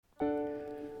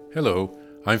Hello,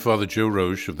 I'm Father Joe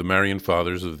Roche of the Marian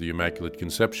Fathers of the Immaculate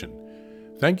Conception.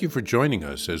 Thank you for joining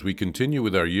us as we continue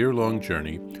with our year-long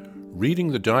journey,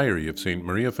 reading the diary of St.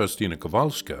 Maria Faustina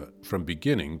Kowalska from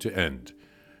beginning to end.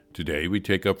 Today we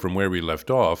take up from where we left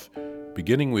off,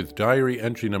 beginning with diary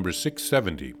entry number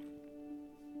 670.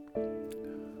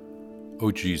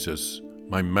 O Jesus,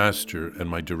 my Master and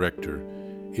my Director,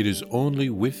 it is only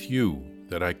with you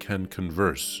that I can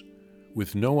converse.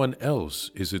 With no one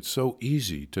else is it so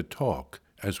easy to talk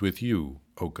as with you,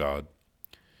 O God.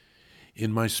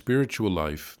 In my spiritual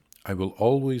life, I will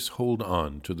always hold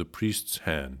on to the priest's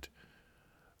hand.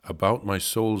 About my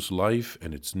soul's life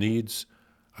and its needs,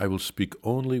 I will speak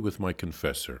only with my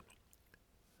confessor.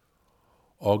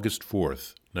 August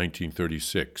 4th,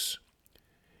 1936.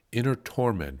 Inner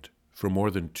torment for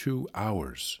more than 2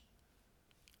 hours.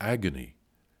 Agony.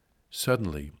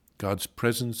 Suddenly, God's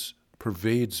presence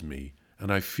pervades me,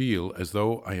 and I feel as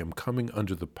though I am coming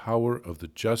under the power of the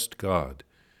just God.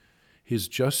 His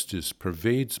justice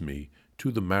pervades me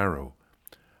to the marrow.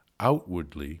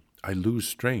 Outwardly, I lose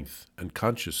strength and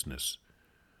consciousness.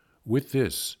 With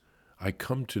this, I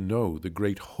come to know the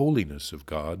great holiness of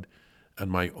God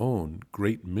and my own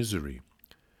great misery.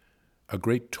 A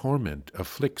great torment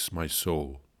afflicts my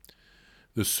soul.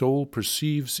 The soul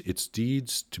perceives its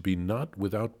deeds to be not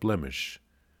without blemish.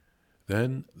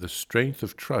 Then the strength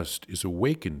of trust is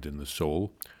awakened in the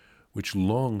soul, which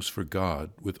longs for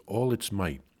God with all its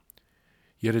might.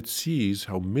 Yet it sees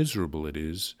how miserable it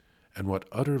is, and what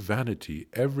utter vanity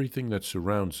everything that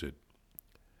surrounds it.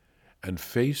 And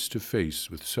face to face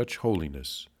with such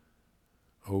holiness,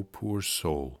 O poor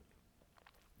soul.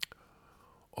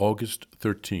 August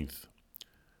 13th.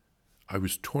 I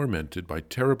was tormented by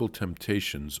terrible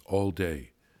temptations all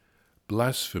day.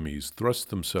 Blasphemies thrust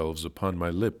themselves upon my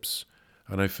lips,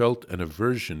 and I felt an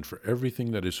aversion for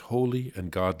everything that is holy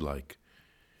and godlike.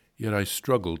 Yet I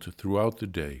struggled throughout the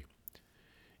day.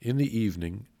 In the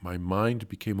evening, my mind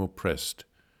became oppressed.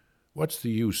 What's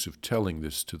the use of telling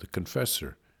this to the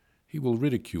confessor? He will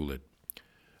ridicule it.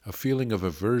 A feeling of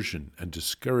aversion and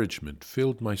discouragement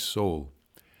filled my soul,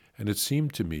 and it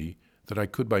seemed to me that I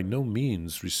could by no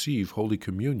means receive Holy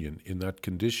Communion in that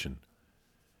condition.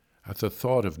 At the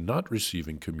thought of not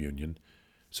receiving communion,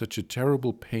 such a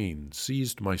terrible pain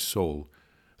seized my soul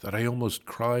that I almost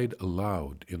cried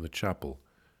aloud in the chapel.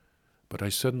 But I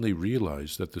suddenly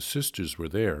realized that the sisters were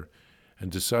there and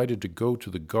decided to go to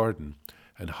the garden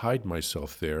and hide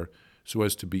myself there so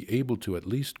as to be able to at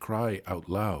least cry out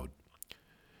loud.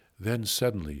 Then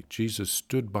suddenly Jesus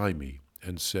stood by me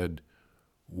and said,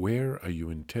 "Where are you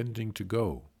intending to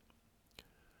go?"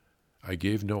 I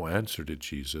gave no answer to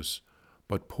Jesus,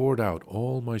 but poured out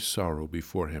all my sorrow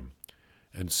before him,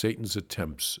 and Satan's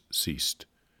attempts ceased.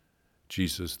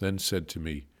 Jesus then said to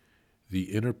me, "The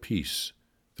inner peace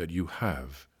that you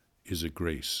have is a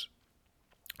grace."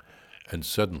 And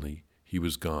suddenly he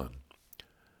was gone.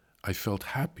 I felt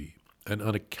happy and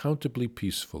unaccountably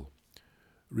peaceful.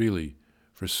 Really,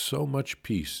 for so much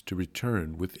peace to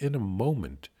return within a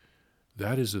moment,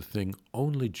 that is a thing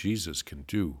only Jesus can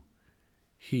do.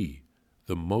 He,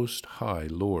 the Most High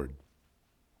Lord.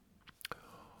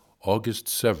 August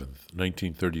 7th,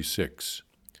 1936.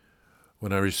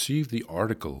 When I received the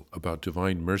article about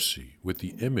Divine Mercy with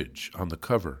the image on the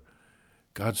cover,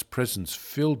 God's presence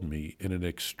filled me in an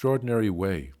extraordinary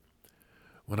way.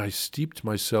 When I steeped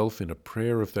myself in a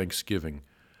prayer of thanksgiving,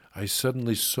 I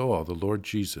suddenly saw the Lord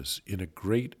Jesus in a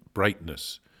great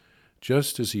brightness,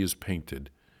 just as he is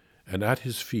painted, and at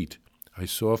his feet I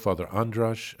saw Father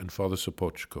Andras and Father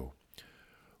Sopoćko.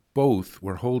 Both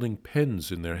were holding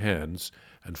pens in their hands,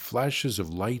 and flashes of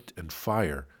light and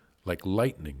fire, like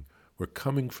lightning, were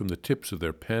coming from the tips of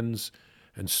their pens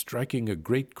and striking a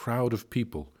great crowd of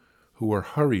people who were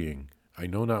hurrying, I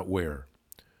know not where.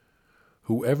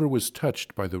 Whoever was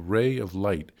touched by the ray of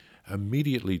light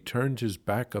immediately turned his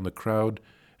back on the crowd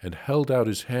and held out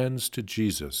his hands to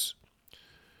Jesus.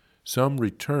 Some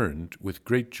returned with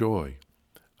great joy,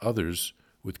 others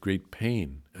with great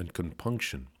pain and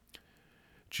compunction.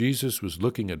 Jesus was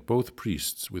looking at both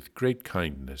priests with great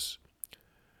kindness.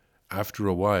 After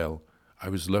a while, I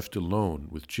was left alone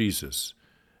with Jesus,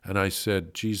 and I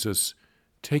said, "Jesus,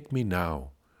 take me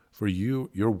now, for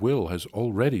your will has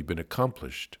already been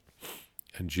accomplished."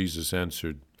 And Jesus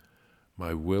answered,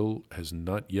 "My will has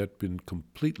not yet been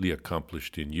completely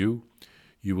accomplished in you.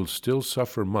 You will still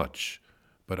suffer much,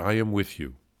 but I am with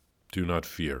you. Do not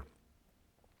fear."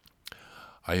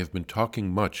 I have been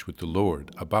talking much with the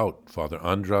Lord about Father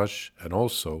Andras and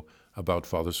also about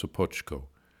Father Sopoćko.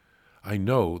 I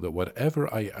know that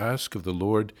whatever I ask of the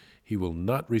Lord, he will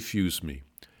not refuse me,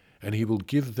 and he will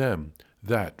give them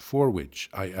that for which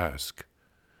I ask.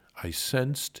 I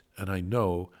sensed and I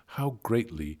know how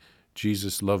greatly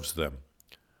Jesus loves them.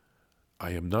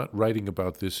 I am not writing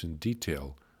about this in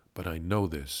detail, but I know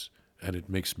this, and it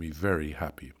makes me very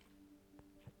happy.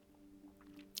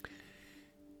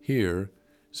 Here,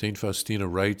 St. Faustina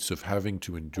writes of having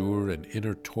to endure an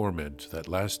inner torment that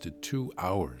lasted 2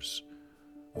 hours.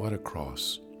 What a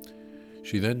cross!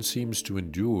 She then seems to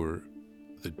endure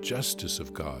the justice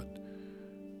of God.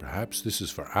 Perhaps this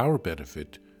is for our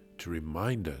benefit, to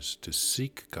remind us to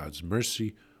seek God's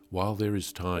mercy while there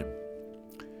is time.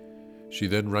 She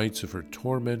then writes of her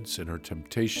torments and her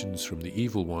temptations from the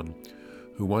evil one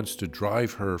who wants to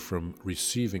drive her from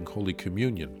receiving Holy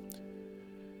Communion.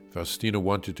 Faustina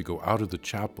wanted to go out of the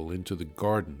chapel into the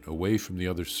garden, away from the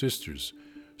other sisters,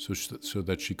 so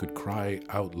that she could cry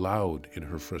out loud in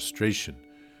her frustration.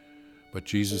 But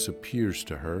Jesus appears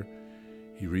to her,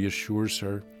 he reassures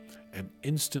her, and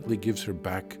instantly gives her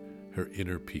back her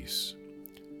inner peace.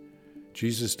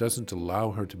 Jesus doesn't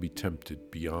allow her to be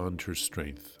tempted beyond her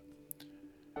strength.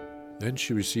 Then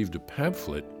she received a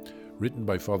pamphlet written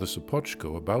by Father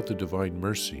Sopoćko about the Divine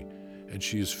Mercy, and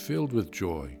she is filled with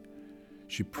joy.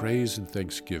 She prays in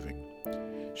thanksgiving.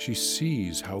 She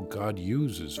sees how God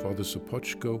uses Father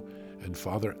Sopoćko and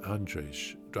Father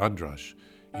Andras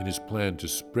in his plan to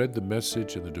spread the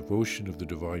message and the devotion of the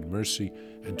Divine Mercy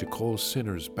and to call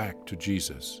sinners back to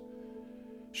Jesus.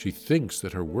 She thinks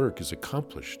that her work is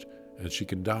accomplished and she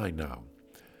can die now.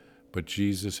 But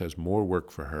Jesus has more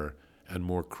work for her and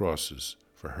more crosses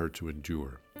for her to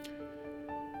endure.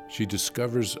 She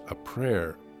discovers in her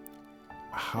prayer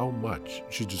how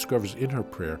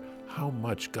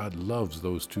much God loves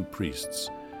those 2 priests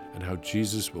and how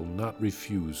Jesus will not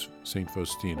refuse St.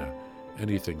 Faustina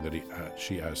anything that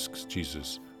she asks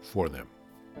Jesus for them.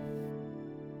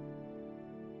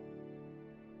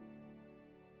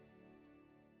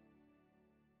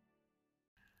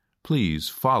 Please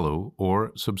follow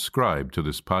or subscribe to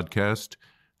this podcast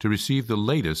to receive the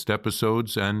latest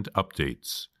episodes and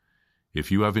updates.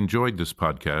 If you have enjoyed this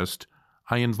podcast,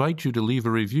 I invite you to leave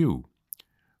a review.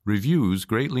 Reviews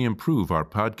greatly improve our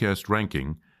podcast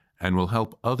ranking and will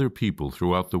help other people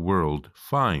throughout the world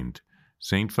find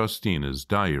St. Faustina's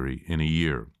Diary in a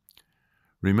Year.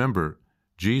 Remember,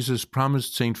 Jesus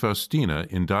promised St. Faustina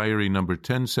in Diary number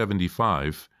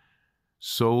 1075,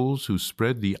 souls who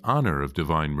spread the honor of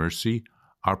divine mercy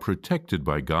are protected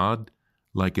by God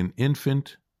like an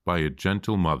infant by a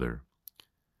gentle mother.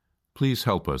 Please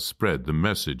help us spread the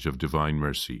message of divine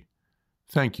mercy.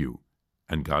 Thank you,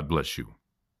 and God bless you.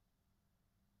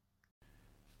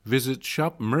 Visit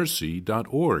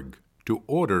shopmercy.org to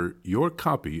order your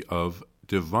copy of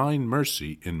Divine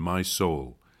Mercy in My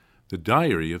Soul, the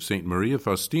Diary of St. Maria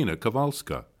Faustina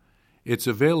Kowalska. It's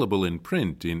available in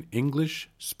print in English,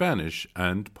 Spanish,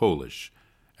 and Polish,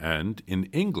 and in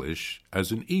English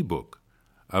as an e-book,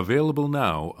 available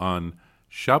now on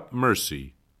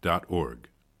shopmercy.org.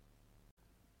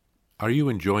 Are you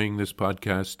enjoying this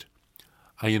podcast?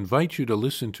 I invite you to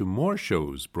listen to more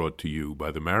shows brought to you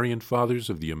by the Marian Fathers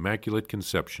of the Immaculate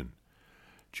Conception.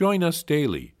 Join us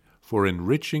daily for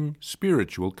enriching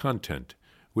spiritual content,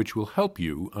 which will help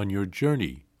you on your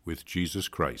journey with Jesus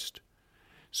Christ.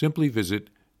 Simply visit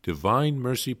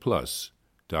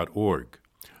DivineMercyPlus.org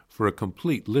for a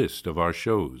complete list of our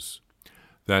shows.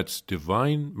 That's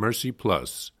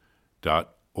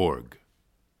DivineMercyPlus.org.